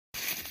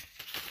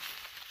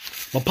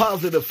My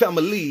positive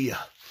family,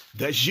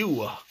 that's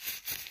you.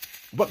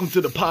 Welcome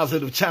to the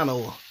positive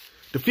channel,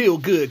 the feel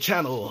good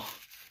channel,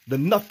 the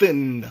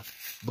nothing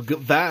but good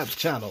vibes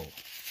channel,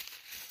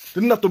 the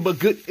nothing but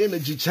good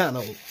energy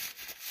channel,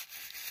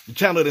 the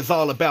channel that's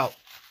all about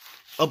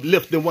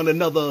uplifting one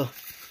another,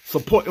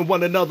 supporting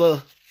one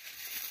another,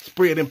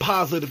 spreading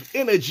positive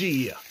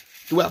energy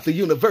throughout the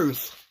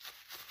universe.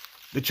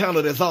 The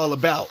channel that's all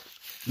about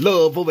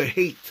love over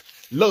hate,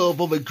 love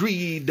over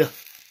greed.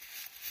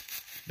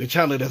 The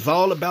channel that's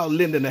all about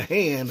lending a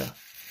hand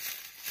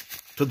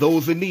to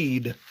those in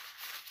need.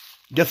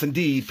 Yes,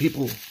 indeed,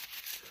 people.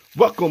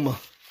 Welcome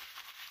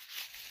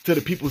to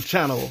the People's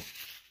Channel,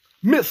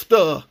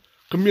 Mr.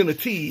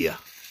 Community.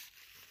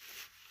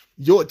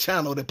 Your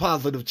channel, the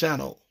positive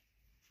channel.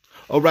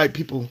 All right,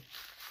 people.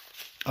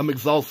 I'm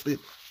exhausted.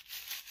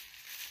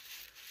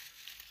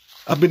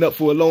 I've been up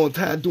for a long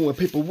time doing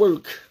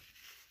paperwork.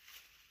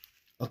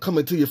 I'm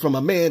coming to you from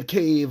a man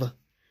cave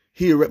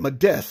here at my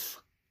desk,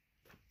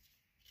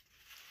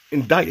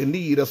 in dire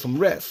need of some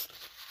rest.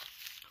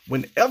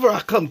 Whenever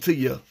I come to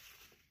you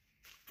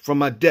from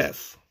my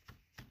desk,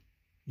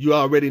 you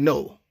already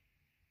know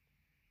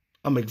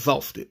I'm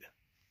exhausted.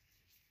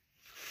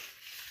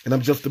 And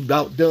I'm just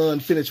about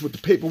done, finished with the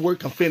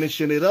paperwork. I'm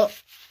finishing it up.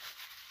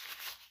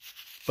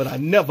 But I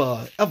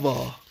never,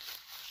 ever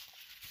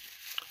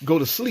go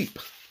to sleep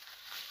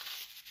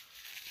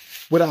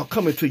without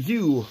coming to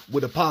you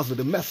with a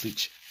positive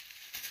message.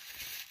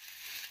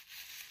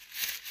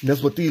 And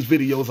that's what these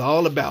videos are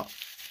all about.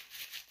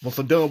 Once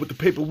I'm done with the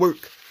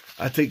paperwork,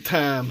 I take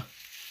time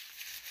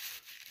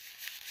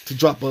to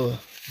drop a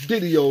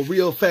video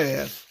real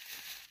fast,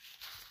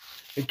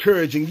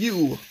 encouraging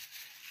you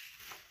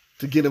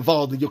to get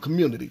involved in your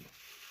community,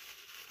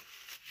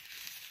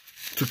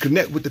 to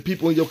connect with the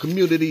people in your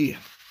community,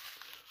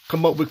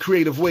 come up with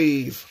creative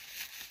ways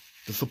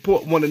to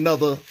support one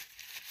another,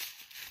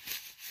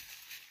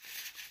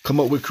 come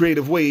up with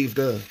creative ways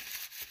to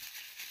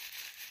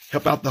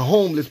help out the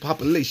homeless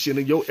population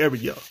in your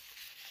area.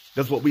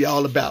 That's what we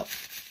all about.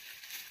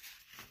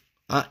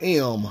 I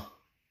am,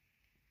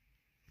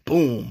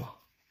 boom,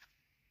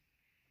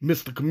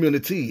 Mr.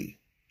 Community.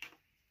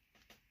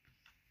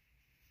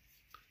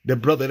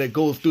 That brother that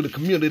goes through the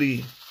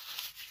community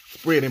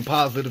spreading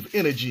positive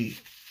energy.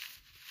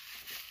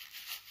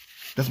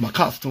 That's my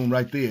costume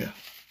right there.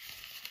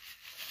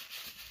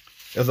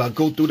 As I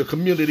go through the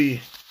community,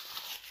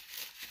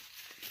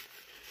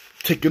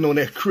 taking on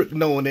that crook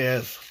known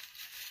as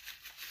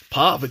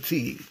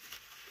poverty.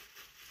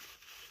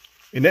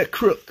 And that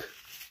crook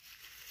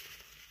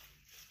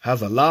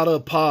has a lot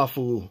of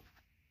powerful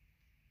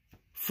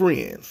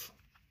friends.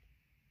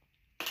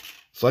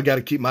 So I got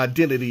to keep my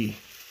identity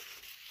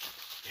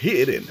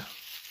hidden.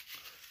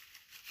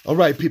 All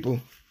right, people.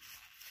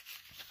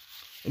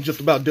 I'm just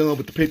about done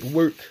with the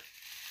paperwork.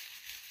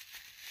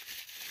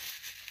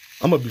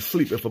 I'm going to be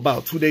sleeping for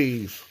about 2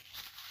 days.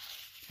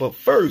 But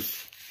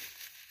first,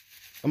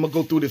 I'm going to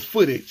go through this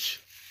footage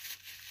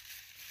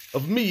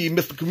of me,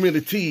 Mr.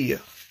 Community,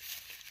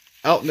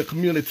 out in the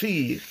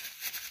community,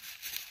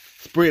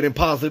 spreading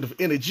positive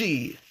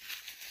energy.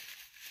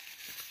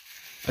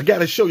 I got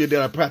to show you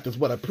that I practice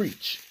what I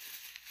preach.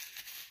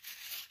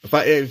 If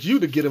I ask you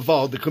to get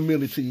involved in the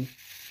community,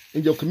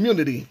 in your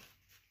community,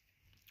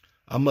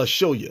 I must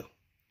show you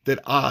that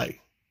I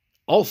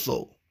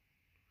also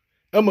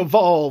am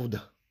involved.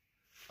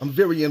 I'm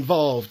very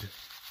involved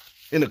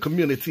in the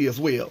community as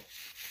well.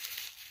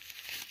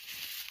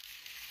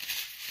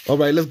 All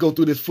right, let's go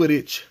through this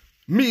footage.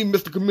 Me,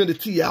 Mr.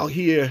 Community, out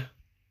here.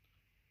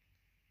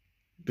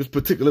 This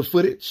particular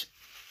footage.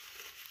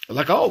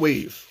 Like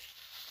always,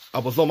 I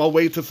was on my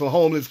way to some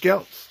homeless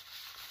camps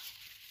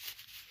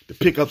to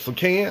pick up some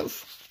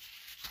cans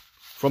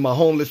from my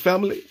homeless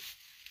family,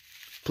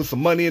 put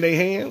some money in their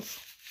hands.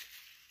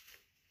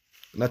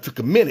 And I took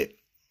a minute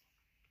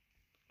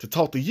to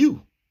talk to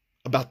you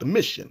about the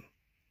mission.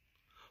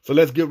 So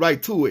let's get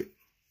right to it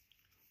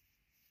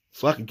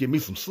so I can get me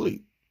some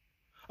sleep.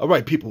 All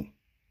right, people.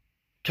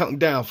 Counting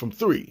down from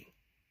 3,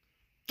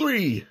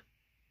 2,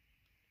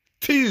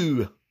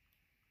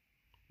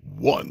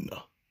 1.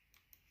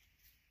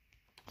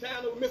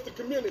 Channel Mr.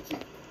 Community.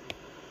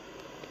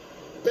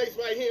 Based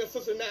right here in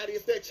Cincinnati.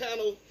 It's that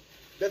channel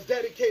that's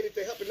dedicated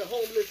to helping the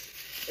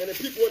homeless and the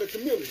people of the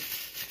community.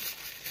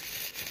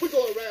 We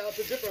go around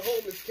to different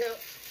homeless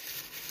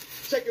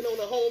camps, checking on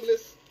the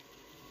homeless.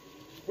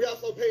 We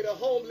also pay the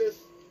homeless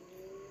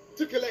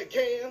to collect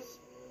cans,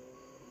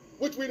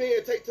 which we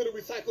then take to the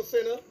recycle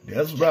center.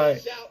 That's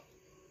right. Out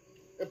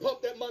and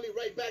pump that money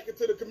right back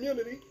into the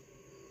community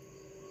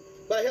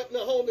by helping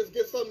the homeless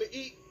get something to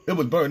eat. It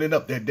was burning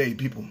up that day,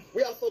 people.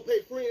 We also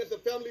pay friends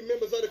and family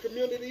members of the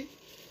community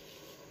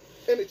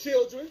and the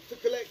children to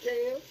collect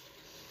cans.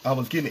 I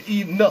was getting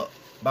eaten up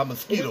by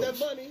mosquitoes. With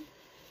that money,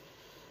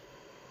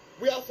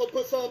 we also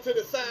put some to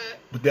the side.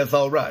 But that's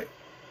all right.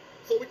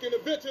 So we can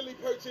eventually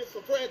purchase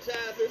some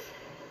franchises.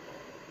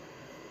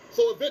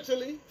 So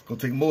eventually, it's going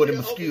to take more than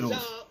mosquitoes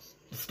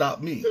to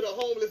stop me. To the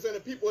homeless and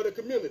the people of the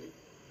community.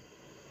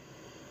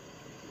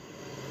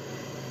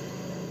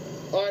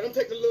 All right, I'm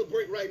taking a little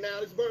break right now.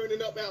 It's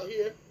burning up out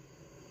here.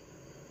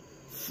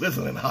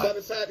 Sizzling hot. So I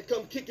decided to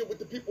come kick it with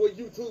the people of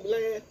YouTube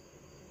land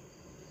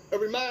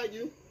and remind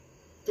you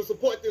to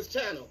support this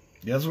channel.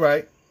 That's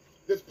right.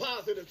 This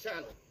positive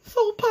channel.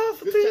 So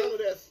positive. This channel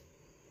that's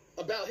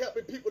about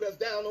helping people that's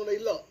down on their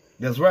luck.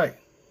 That's right.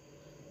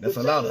 That's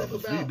This a lot channel of is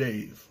us about these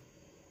days.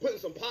 putting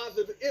some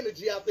positive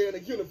energy out there in the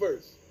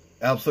universe.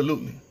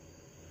 Absolutely.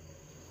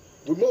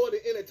 We're more than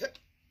entertainment.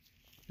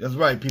 That's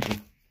right, people.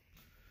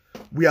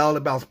 We all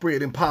about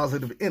spreading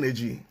positive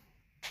energy.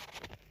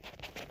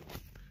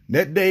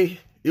 That day,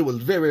 it was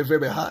very,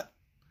 very hot.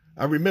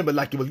 I remember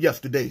like it was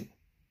yesterday.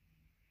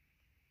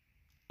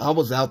 I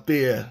was out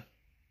there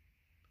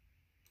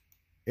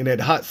in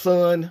that hot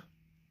sun,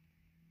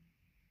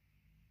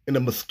 and the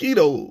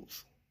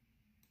mosquitoes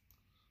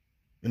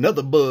and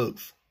other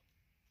bugs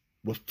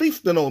were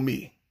feasting on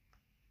me.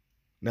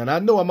 Now, I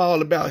know I'm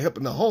all about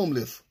helping the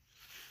homeless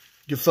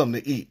get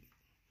something to eat.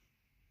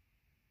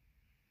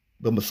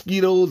 The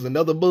mosquitoes and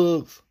other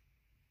bugs,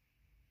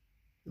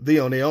 they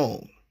on their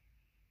own.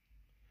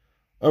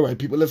 All right,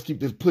 people, let's keep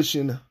this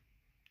pushing.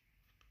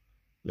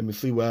 Let me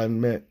see where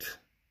I'm at.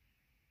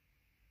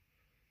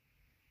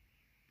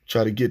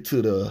 Try to get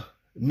to the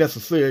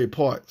necessary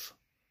parts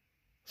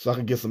so I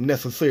can get some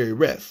necessary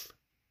rest.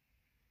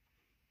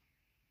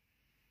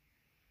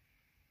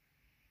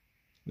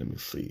 Let me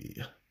see.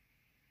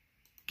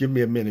 Give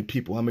me a minute,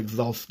 people. I'm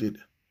exhausted.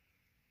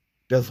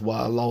 That's why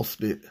I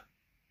lost it.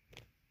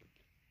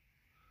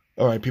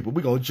 All right, people,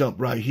 we're going to jump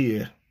right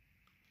here.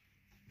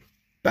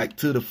 Back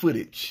to the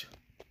footage.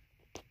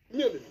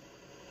 Community.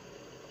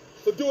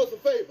 So do us a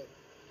favor.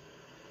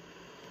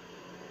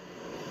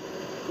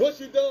 Once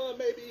you're done,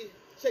 maybe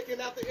checking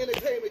out the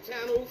entertainment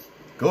channels,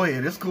 Go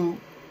ahead, it's cool.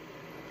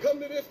 come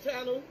to this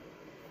channel,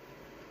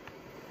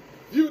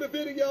 view the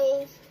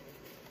videos,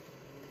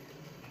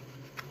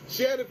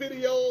 share the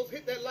videos,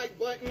 hit that like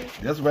button,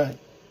 That's right.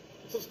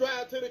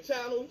 subscribe to the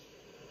channel,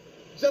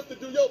 just to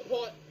do your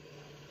part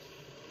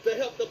to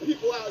help the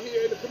people out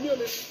here in the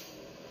community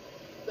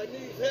that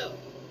needs help.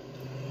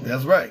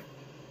 That's right.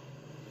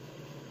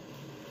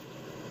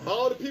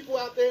 All the people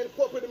out there in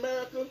corporate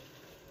America,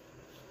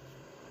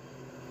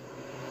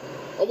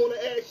 I want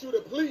to ask you to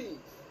please,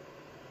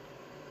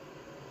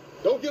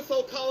 don't get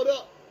so caught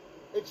up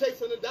in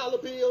chasing the dollar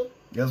bill,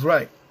 That's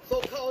right. so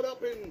caught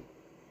up in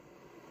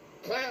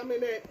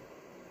climbing that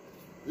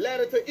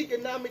ladder to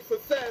economic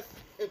success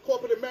in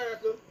corporate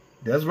America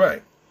That's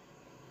right.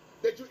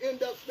 that you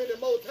end up spending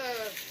more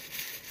time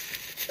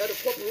at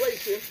a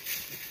corporation,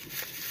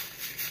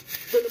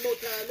 spending more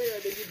time there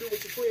than you do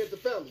with your friends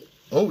and family.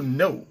 Oh,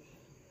 no.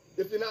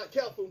 If you're not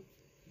careful,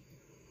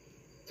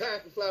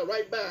 time can fly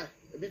right by.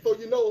 And before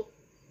you know,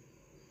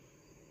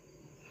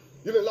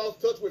 you done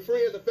lost touch with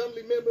friends and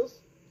family members.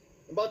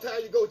 And by the time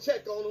you go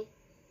check on them,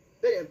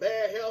 they in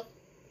bad health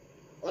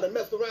or they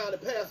messed around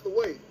and passed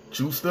away.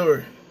 True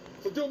story.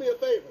 So do me a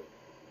favor.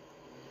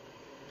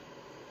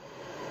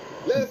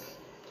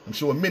 I'm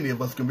sure many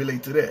of us can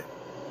relate to that.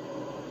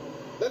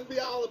 Let's be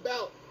all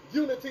about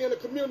unity in the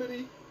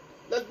community.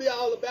 Let's be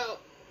all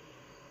about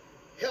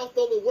health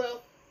over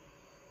wealth.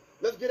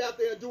 Let's get out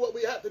there and do what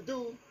we have to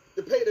do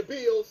to pay the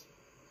bills.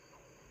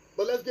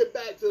 But let's get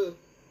back to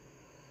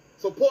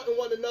supporting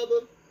one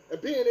another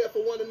and being there for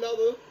one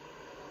another.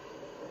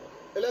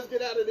 And let's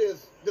get out of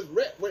this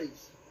rat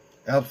race.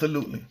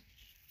 Absolutely.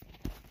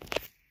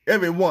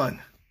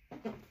 Everyone,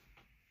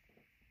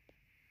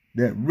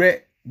 that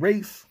rat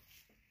race,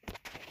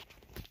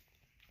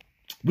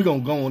 we're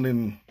going to go on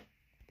and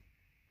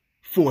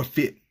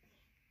forfeit.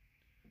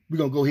 We're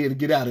going to go ahead and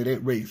get out of that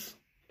race.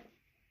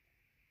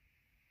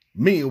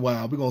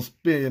 Meanwhile, we're going to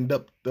speed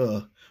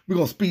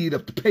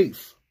up the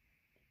pace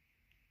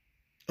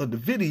of the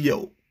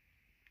video,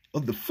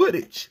 of the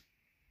footage,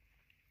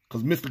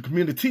 because Mr.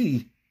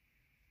 Community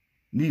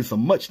needs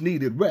some much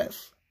needed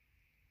rest.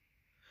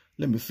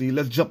 Let me see.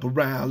 Let's jump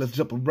around.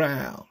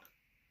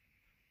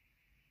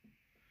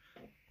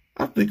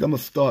 I think I'm going to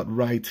start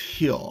right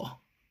here.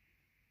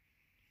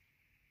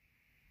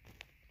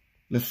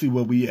 Let's see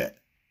where we at.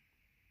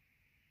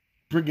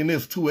 Bringing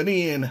this to an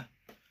end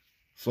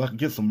so I can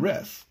get some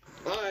rest.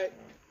 All right.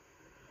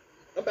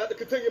 I'm about to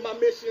continue my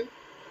mission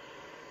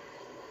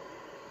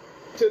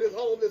to this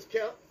homeless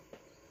camp.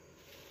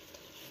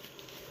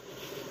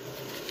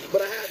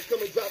 But I had to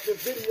come and drop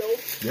this video.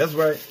 That's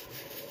right.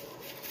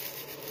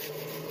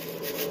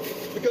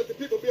 Because the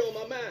people be on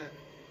my mind.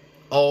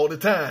 All the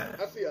time.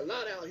 I see a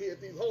lot out here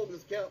at these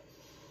homeless camps.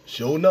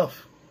 Sure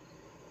enough.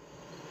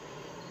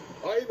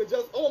 Or even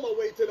just on my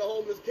way to the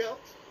homeless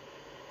camps.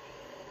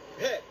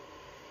 Heck,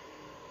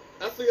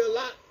 I see a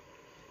lot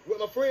with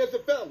my friends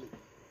and family.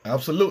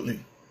 Absolutely.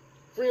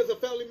 Friends and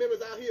family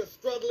members out here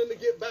struggling to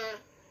get by,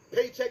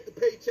 paycheck to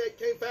paycheck,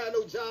 can't find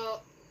no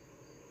job.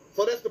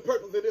 So that's the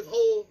purpose of this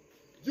whole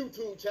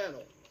YouTube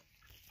channel.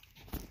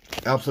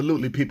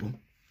 Absolutely, people.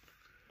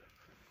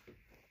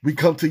 We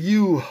come to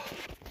you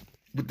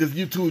with this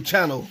YouTube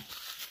channel,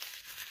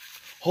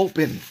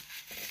 hoping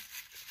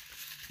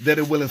that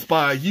it will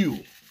inspire you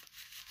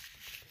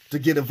to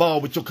get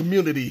involved with your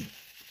community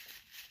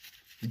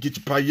to get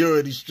your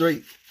priorities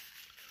straight,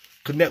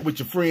 connect with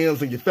your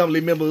friends and your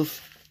family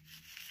members,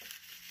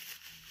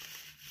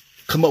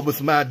 come up with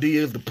some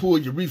ideas to pool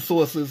your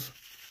resources,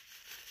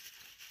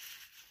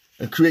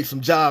 and create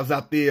some jobs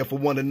out there for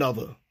one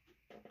another.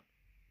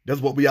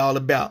 That's what we all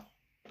about.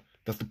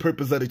 That's the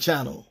purpose of the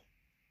channel.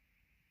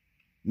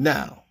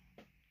 Now,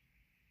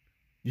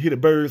 you hear the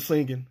birds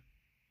singing?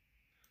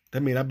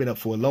 That means I've been up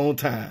for a long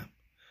time.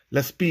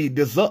 Let's speed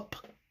this up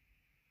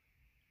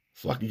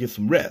so I can get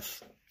some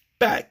rest.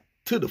 Back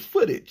to the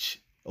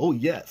footage. Oh,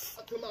 yes.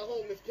 To my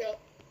homeless camp.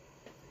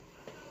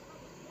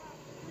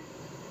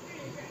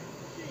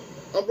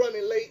 I'm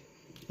running late.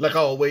 Like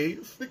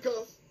always.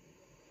 Because,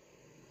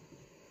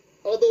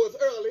 although it's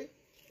early,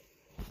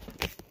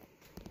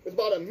 there's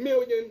about 1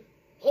 million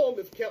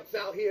homeless camps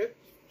out here.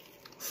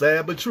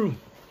 Sad but true.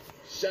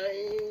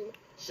 Shame,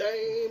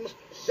 shame,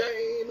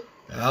 shame.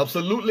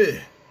 Absolutely.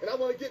 And I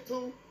want to get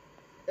to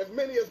as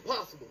many as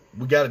possible.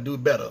 We got to do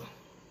better.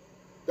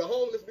 The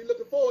homeless be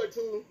looking forward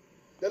to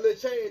the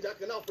little change I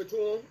can offer to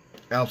them.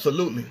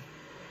 Absolutely.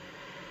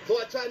 So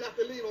I try not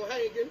to leave them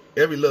hanging.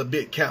 Every little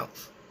bit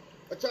counts.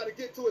 I try to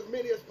get to as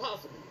many as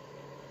possible.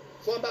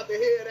 So I'm about to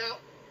head out.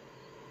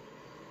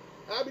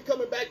 I'll be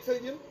coming back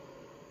to you.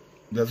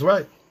 That's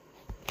right.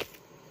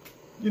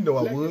 You know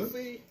I Let would. you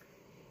see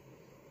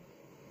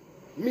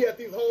me at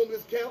these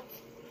homeless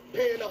camps,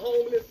 paying the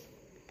homeless.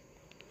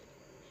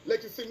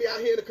 Let you see me out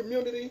here in the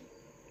community,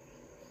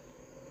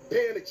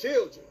 paying the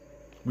children.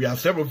 We have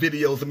several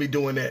videos of me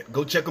doing that.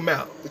 Go check them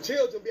out. The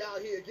children be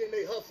out here getting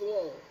their hustle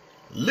on.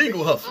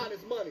 Legal hustle.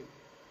 Honest money.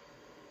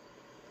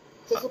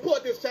 So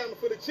support this channel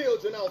for the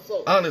children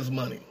also. Honest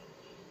money.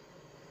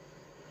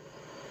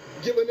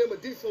 Giving them a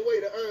decent way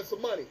to earn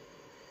some money.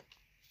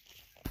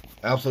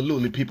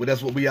 Absolutely, people.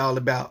 That's what we all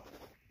about.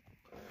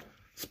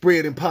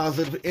 Spreading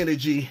positive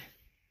energy.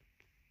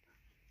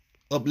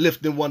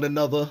 Uplifting one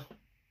another.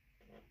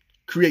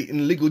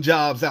 Creating legal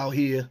jobs out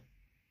here.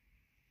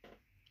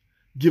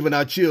 Giving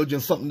our children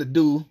something to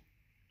do.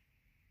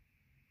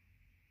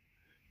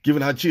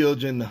 Giving our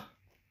children a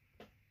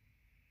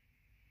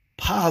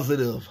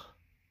positive,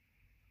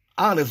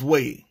 honest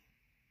way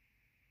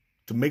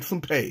to make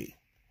some pay.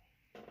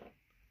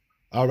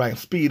 All right, I'm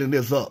speeding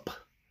this up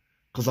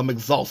because I'm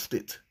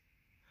exhausted.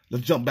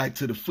 Let's jump back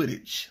to the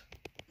footage.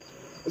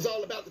 It's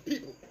all about the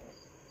people.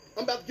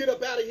 I'm about to get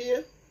up out of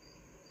here.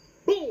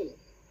 Boom.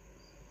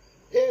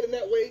 Heading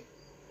that way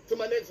to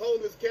my next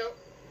homeless camp.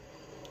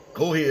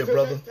 Go ahead, Until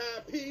brother. next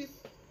time, peace.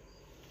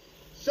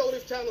 Show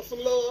this channel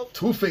some love.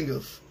 2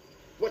 fingers.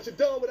 Once you're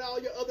done with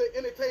all your other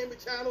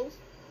entertainment channels,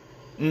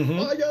 Mm-hmm.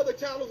 all your other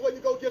channels where you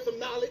go get some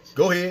knowledge.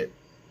 Go ahead.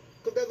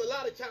 Because there's a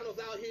lot of channels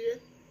out here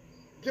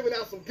giving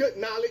out some good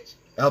knowledge.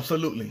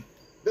 Absolutely.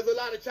 There's a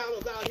lot of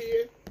channels out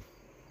here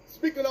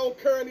speaking on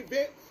current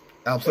events.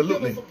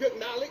 Absolutely. Giving some good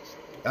knowledge.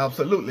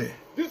 Absolutely.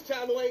 This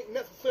channel ain't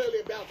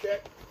necessarily about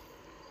that.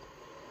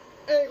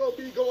 Ain't gonna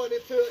be going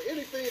into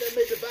anything that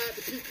may divide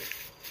the people.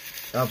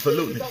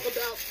 Absolutely. When you talk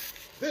about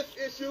this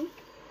issue,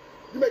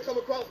 you may come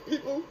across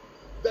people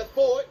that's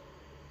for it,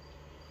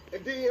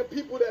 and then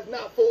people that's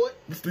not for it.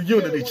 It's the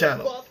Unity They wanna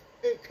channel. fuss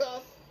and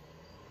cuss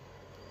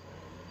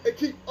and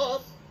keep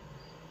us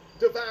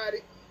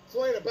divided.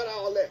 So it ain't about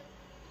all that.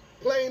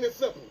 Plain and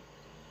simple.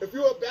 If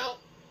you're about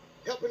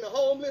helping the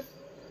homeless,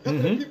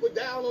 helping the people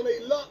down on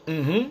their luck,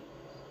 Mm-hmm.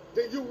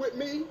 then you with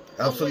me,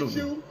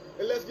 Absolutely. I'm with you,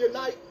 and let's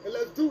unite and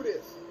let's do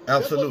this.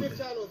 Absolutely. That's what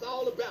this channel is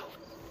all about.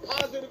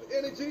 Positive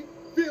energy,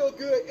 feel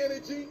good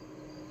energy,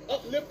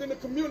 uplifting the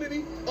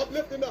community,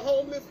 uplifting the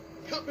homeless,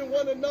 helping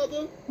one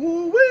another.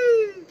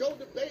 Woo-wee. Go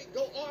debate,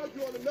 go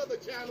argue on another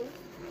channel.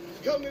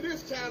 Come to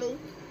this channel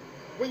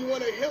when you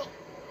want to help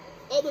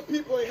other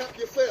people and help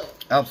yourself.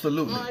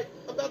 Absolutely. All right,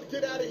 I'm about to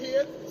get out of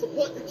here.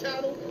 Support the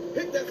channel.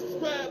 Hit that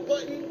subscribe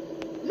button.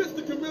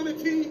 Mr.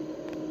 Community,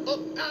 up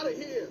out of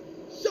here.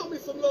 Show me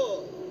some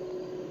love.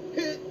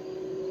 Hit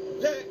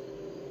that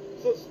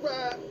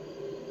subscribe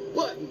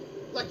button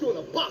like you're in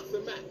a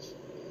boxing match.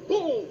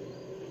 Boom.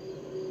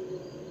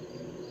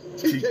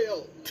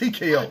 TKO.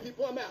 TKO. All right,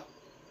 people, I'm out.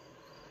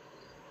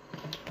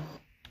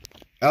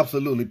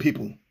 Absolutely,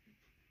 people.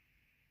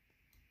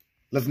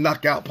 Let's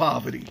knock out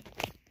poverty.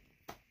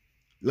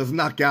 Let's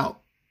knock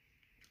out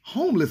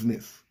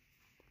homelessness.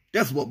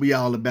 That's what we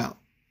all about.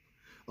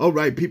 All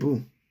right,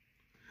 people.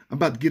 I'm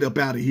about to get up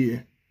out of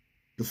here.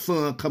 The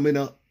sun coming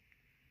up,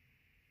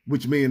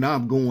 which means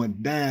I'm going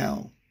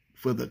down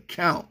for the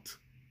count.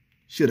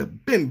 Should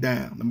have been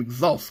down. I'm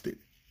exhausted.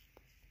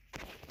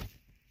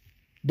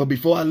 But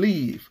before I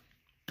leave,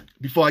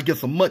 before I get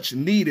some much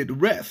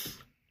needed rest,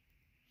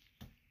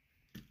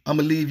 I'm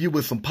going to leave you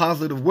with some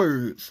positive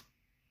words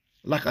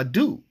like I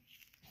do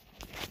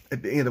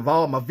at the end of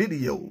all my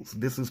videos.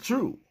 This is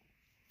true.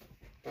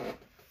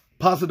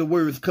 Positive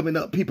words coming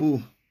up,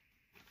 people.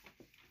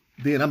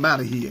 Then I'm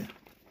out of here.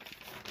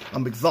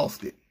 I'm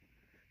exhausted.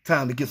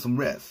 Time to get some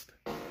rest.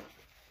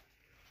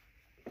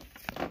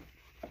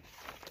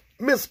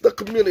 Mr.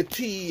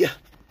 Community,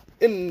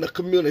 in the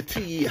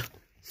community,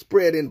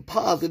 spreading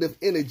positive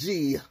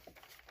energy.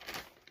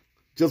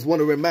 Just want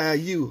to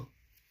remind you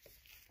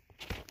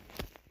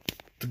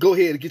to go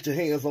ahead and get your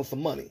hands on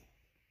some money.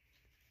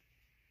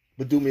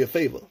 But do me a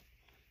favor.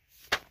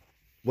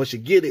 Once you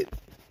get it,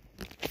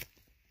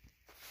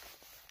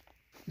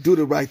 do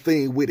the right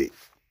thing with it.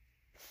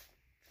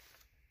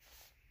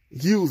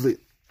 Use it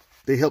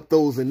to help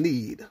those in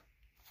need.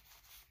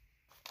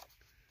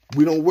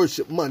 We don't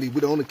worship money.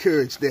 We don't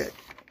encourage that.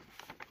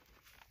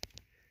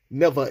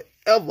 Never,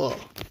 ever,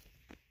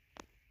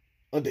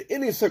 under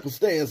any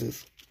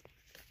circumstances,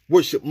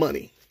 worship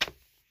money.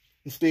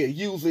 Instead,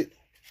 use it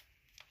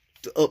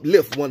to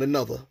uplift one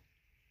another.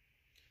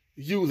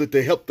 Use it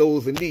to help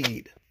those in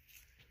need.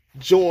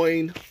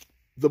 Join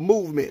the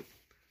movement.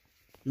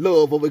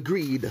 Love over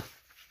greed.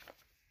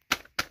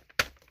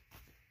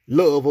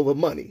 Love over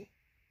money.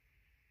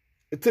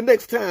 Until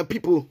next time,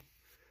 people,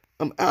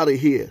 I'm out of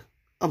here.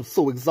 I'm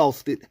so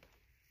exhausted.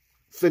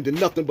 Sending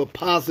nothing but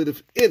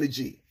positive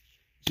energy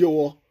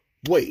your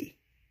way.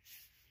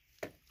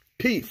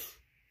 Peace.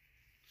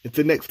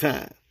 Until next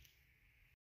time.